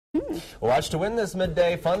Watch to win this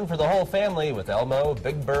midday fun for the whole family with Elmo,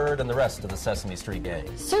 Big Bird, and the rest of the Sesame Street gang.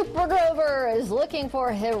 Super Grover is looking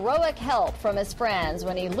for heroic help from his friends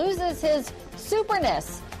when he loses his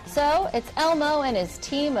superness. So it's Elmo and his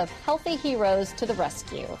team of healthy heroes to the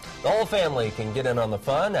rescue. The whole family can get in on the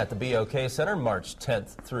fun at the BOK Center March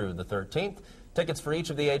 10th through the 13th. Tickets for each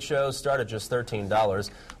of the 8 shows start at just $13.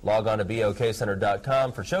 Log on to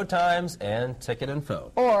BOKcenter.com for show times and ticket info.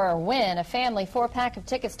 Or win a family 4-pack of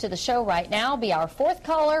tickets to the show right now. Be our 4th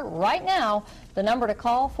caller right now. The number to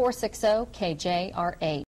call, 460-KJRH.